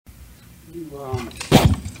You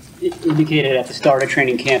indicated at the start of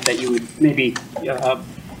training camp that you would maybe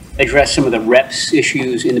address some of the reps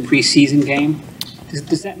issues in the preseason game.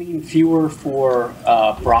 Does that mean fewer for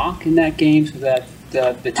Brock in that game so that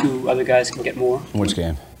the two other guys can get more? Which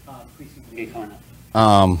game? Preseason game coming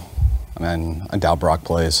up. I mean, I doubt Brock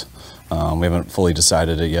plays. We haven't fully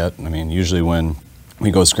decided it yet. I mean, usually when we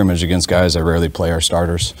go scrimmage against guys, I rarely play our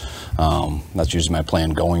starters. That's usually my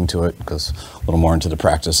plan going to it because a little more into the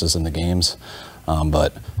practices and the games.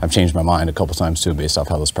 But I've changed my mind a couple times too based off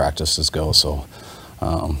how those practices go. So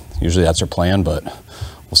usually that's our plan, but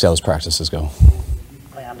we'll see how those practices go.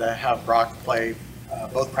 Plan to have Brock play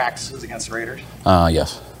both practices against the Raiders?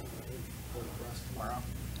 Yes.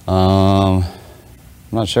 I'm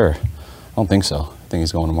not sure. I don't think so. I think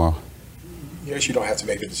he's going tomorrow. Yes, you don't have to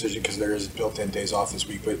make a decision because there is built-in days off this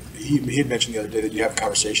week, but he had mentioned the other day that you have a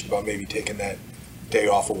conversation about maybe taking that day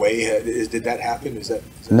off away. Did that happen? Is that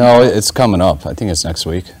No, it's coming up. I think it's next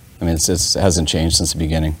week. I mean, it hasn't changed since the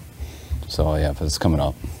beginning. So, yeah, but it's coming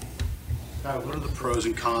up. What are the pros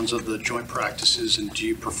and cons of the joint practices, and do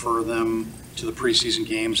you prefer them to the preseason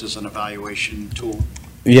games as an evaluation tool?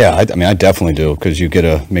 Yeah, I mean, I definitely do because you get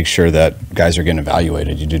to make sure that guys are getting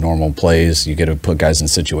evaluated. You do normal plays. You get to put guys in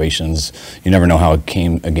situations. You never know how a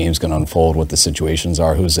game's going to unfold, what the situations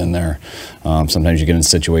are, who's in there. Sometimes you get in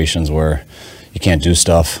situations where you can't do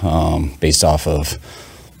stuff based off of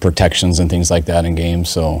protections and things like that in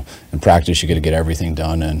games. So in practice, you get to get everything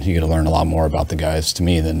done, and you get to learn a lot more about the guys, to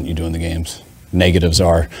me, than you do in the games. Negatives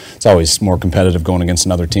are it's always more competitive going against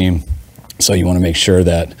another team. So you want to make sure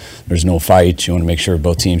that there's no fight. You want to make sure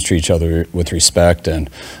both teams treat each other with respect. And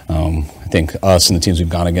I think us and the teams we've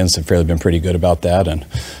gone against have fairly been pretty good about that. And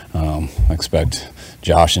I expect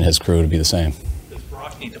Josh and his crew to be the same. Does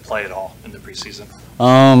Brock need to play at all in the preseason?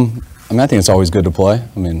 I mean, I think it's always good to play.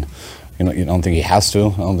 I mean, you don't think he has to.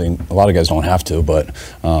 I don't think a lot of guys don't have to, but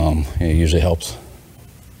it usually helps.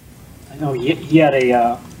 I know he had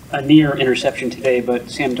a near interception today, but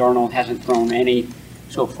Sam Darnold hasn't thrown any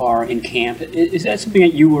so far in camp. Is that something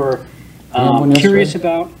that you were curious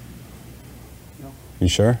about? You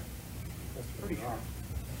sure?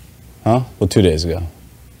 Huh? Well, 2 days ago. You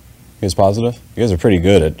guys positive? You guys are pretty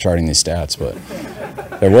good at charting these stats, but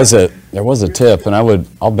there was a tip, and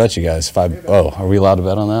I'll bet you guys are we allowed to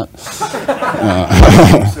bet on that?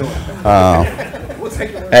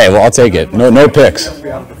 Hey, well, I'll take it. No picks.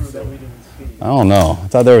 I don't know. I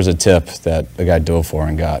thought there was a tip that the guy dove for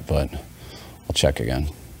and got, but I'll check again.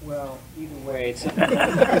 Well, either way, it's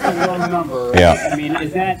a low number. Yeah. I mean,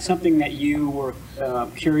 is that something that you were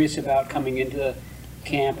curious about coming into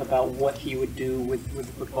camp, about what he would do with the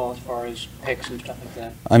football as far as picks and stuff like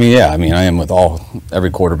that? I mean, yeah. I mean, I am with every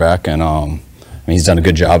quarterback, and I mean, he's done a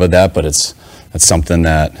good job of that. But that's something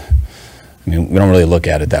that we don't really look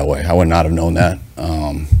at it that way. I would not have known that.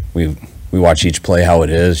 We watch each play how it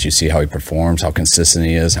is. You see how he performs, how consistent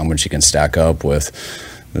he is, how much he can stack up with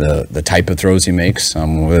the type of throws he makes,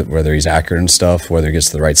 whether he's accurate and stuff, whether he gets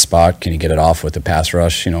to the right spot, can he get it off with the pass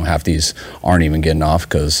rush? Half these aren't even getting off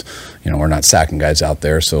because, we're not sacking guys out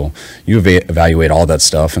there. So you evaluate all that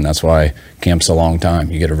stuff, and that's why camp's a long time.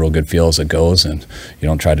 You get a real good feel as it goes, and you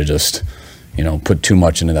don't try to just, put too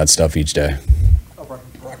much into that stuff each day.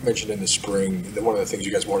 Brock mentioned in the spring that one of the things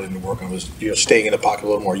you guys wanted him to work on was staying in the pocket a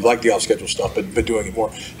little more. You like the off-schedule stuff, but doing it more.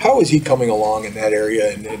 How is he coming along in that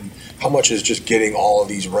area, and how much is just getting all of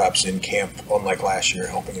these reps in camp, unlike last year,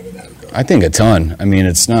 helping him in that regard? I think a ton. I mean,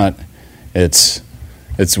 it's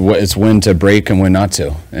when to break and when not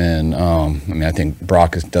to. And I think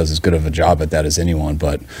Brock does as good of a job at that as anyone.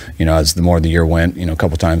 But as the more the year went, a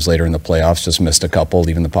couple times later in the playoffs, just missed a couple,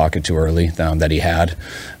 leaving the pocket too early that he had.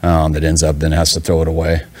 That ends up then has to throw it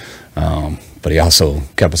away. But he also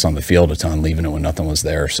kept us on the field a ton, leaving it when nothing was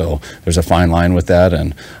there. So there's a fine line with that,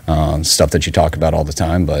 and stuff that you talk about all the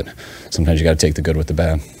time. But sometimes you got to take the good with the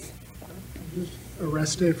bad.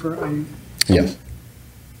 Arrested for Yes.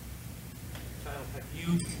 Have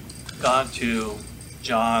you gone to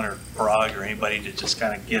John or Brog or anybody to just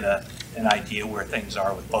kind of get an idea where things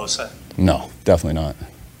are with Bosa? No, definitely not.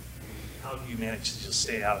 How do you manage to just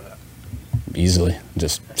stay out of that? Easily,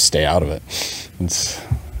 just stay out of it.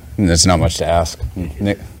 It's not much to ask.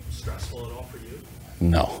 Nick? Stressful at all for you?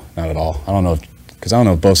 No, not at all. I don't know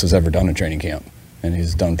if Bosa's ever done a training camp, and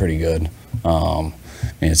he's done pretty good.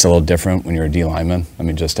 It's a little different when you're a D lineman. I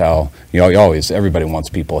mean, just how everybody wants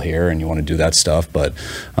people here, and you want to do that stuff, but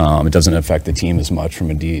it doesn't affect the team as much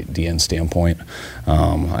from a DN standpoint.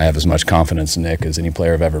 I have as much confidence in Nick as any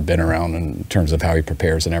player I've ever been around in terms of how he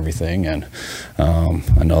prepares and everything, and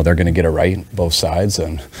I know they're going to get it right, both sides,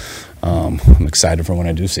 and I'm excited for when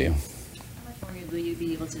I do see him. How much more will you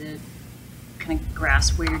be able to kind of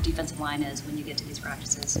grasp where your defensive line is when you get to these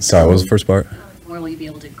practices? Sorry, what was the first part? Where will you be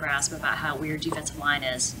able to grasp about where your defensive line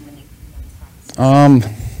is when you?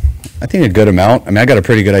 I think a good amount. I mean, I got a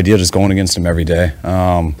pretty good idea just going against them every day.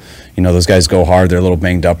 You know, those guys go hard. They're a little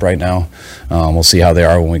banged up right now. We'll see how they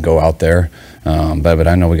are when we go out there. But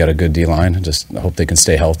I know we got a good D-line. Just hope they can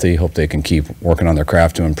stay healthy. Hope they can keep working on their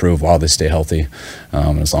craft to improve while they stay healthy.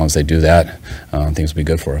 And as long as they do that, things will be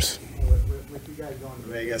good for us. With you guys going to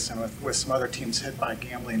Vegas and with some other teams hit by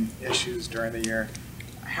gambling issues during the year,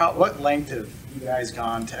 what length have you guys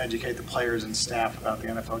gone to educate the players and staff about the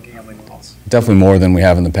NFL gambling rules? Definitely more than we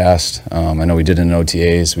have in the past. I know we did it in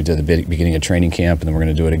OTAs. We did the beginning of training camp, and then we're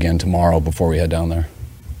going to do it again tomorrow before we head down there.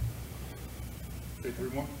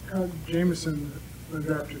 Jameson,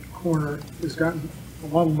 undrafted corner, has gotten a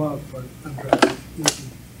lot of love for undrafted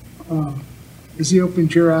rookie. Has he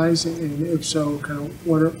opened your eyes, and if so, kind of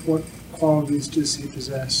what qualities does he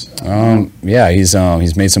possess? Yeah, he's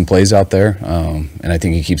made some plays out there, and I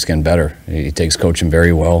think he keeps getting better. He takes coaching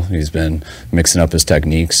very well. He's been mixing up his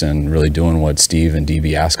techniques and really doing what Steve and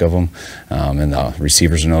DB ask of him. And the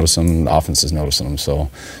receivers are noticing him, the offense is noticing him.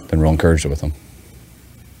 So, been real encouraged with him.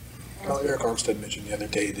 Eric Armstead mentioned the other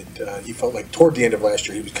day that he felt like toward the end of last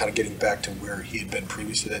year he was kind of getting back to where he had been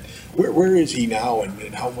previous to that. Where is he now,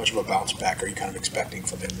 and how much of a bounce back are you kind of expecting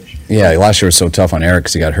from him this year? Yeah, last year was so tough on Eric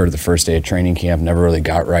because he got hurt the first day of training camp, never really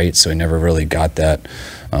got right, so he never really got that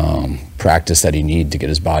practice that he needed to get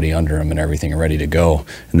his body under him and everything ready to go.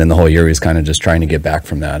 And then the whole year he was kind of just trying to get back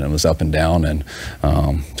from that, and it was up and down. And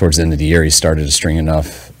towards the end of the year he started to string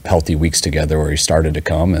enough healthy weeks together where he started to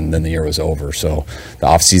come, and then the year was over. So the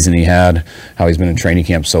off season he had, how he's been in training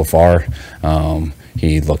camp so far,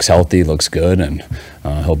 he looks healthy, looks good, and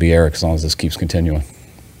he'll be Eric as long as this keeps continuing.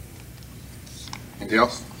 Anything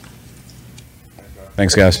else?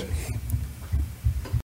 Thanks, guys.